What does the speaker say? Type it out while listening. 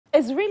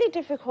It's really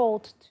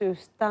difficult to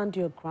stand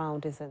your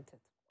ground, isn't it,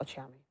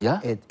 Okyeame? Yeah.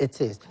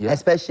 It is,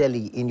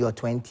 especially in your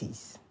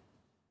 20s.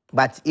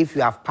 But if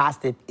you have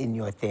passed it in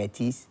your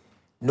 30s,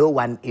 no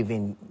one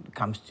even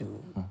comes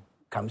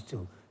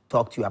to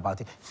talk to you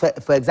about it.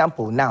 For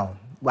example, now,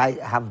 I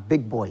have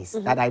big boys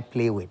that I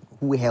play with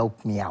who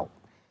help me out.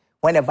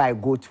 Whenever I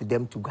go to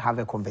them to have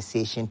a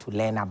conversation to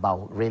learn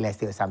about real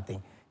estate or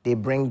something, they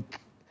bring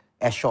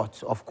a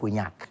shot of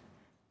cognac.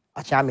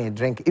 Okyeame,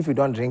 drink. If you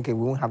don't drink it,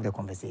 we won't have the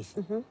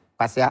conversation.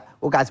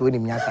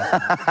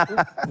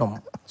 No.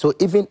 So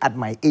even at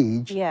my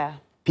age,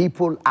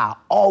 people are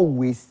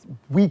always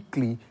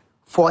weekly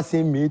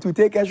forcing me to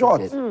take a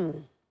shot.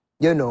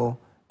 You know,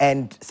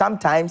 and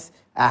sometimes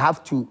I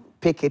have to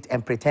pick it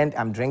and pretend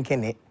I'm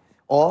drinking it,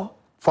 or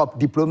for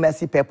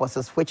diplomacy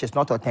purposes, which is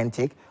not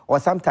authentic, or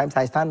sometimes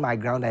I stand my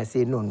ground and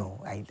say,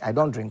 no, I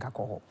don't drink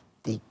alcohol.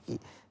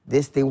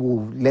 This thing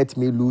will let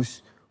me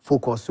lose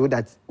focus so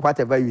that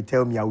whatever you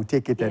tell me, I will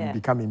take it and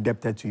become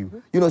indebted to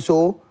you. You know,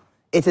 so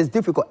it is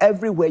difficult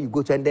everywhere you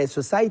go to, and the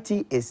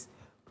society is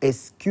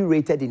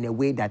curated in a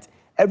way that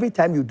every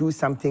time you do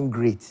something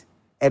great,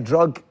 a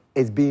drug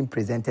is being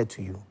presented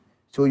to you.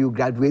 So you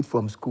graduate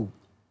from school,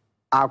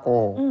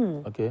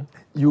 alcohol. Okay.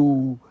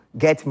 You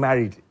get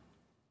married,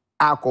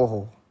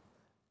 alcohol.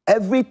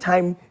 Every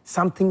time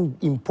something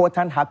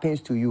important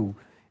happens to you,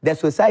 the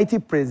society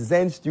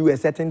presents you a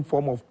certain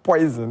form of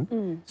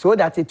poison so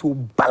that it will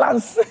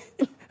balance.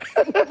 It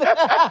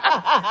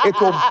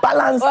will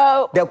balance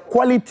the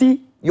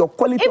quality, your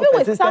quality of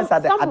existence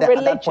at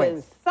that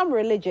point. Some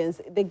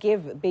religions, they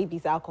give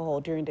babies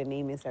alcohol during the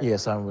naming ceremony.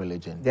 Yes, some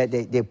religion. They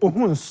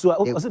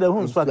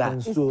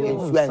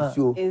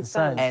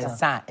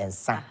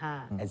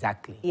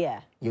exactly.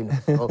 Yeah. You know,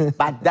 so,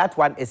 but that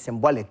one is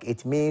symbolic.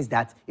 It means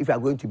that if you are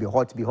going to be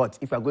hot, be hot.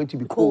 If you are going to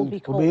be cold, be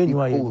cold. Be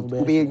cold.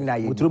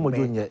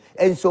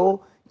 And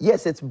so,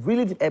 yes, it's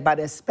really, but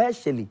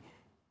especially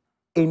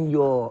in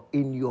your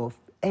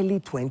early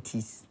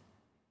 20s,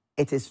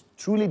 it is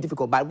truly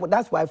difficult. But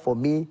that's why for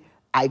me,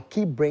 I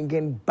keep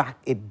bringing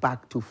it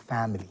back to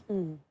family.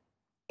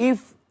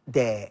 If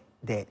the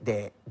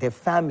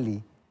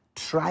family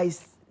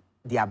tries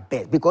their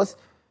best, because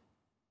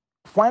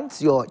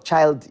once your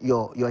child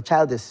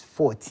is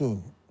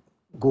 14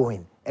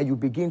 going, and you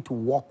begin to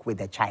walk with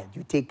the child,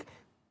 you take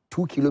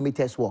 2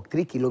 kilometers walk,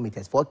 3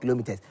 kilometers, 4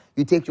 kilometers,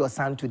 you take your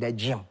son to the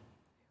gym.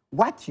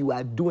 What you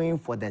are doing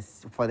for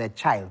the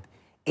child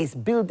is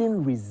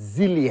building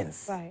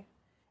resilience. Right.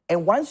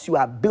 And once you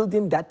are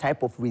building that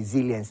type of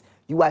resilience,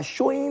 you are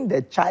showing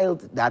the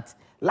child that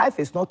life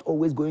is not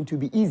always going to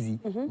be easy,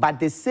 but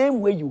the same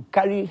way you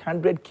carry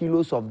 100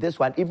 kilos of this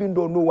one, even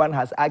though no one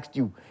has asked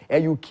you,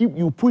 and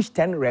you push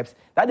 10 reps,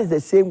 that is the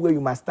same way you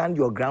must stand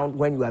your ground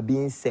when you are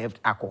being served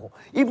alcohol,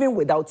 even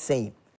without saying.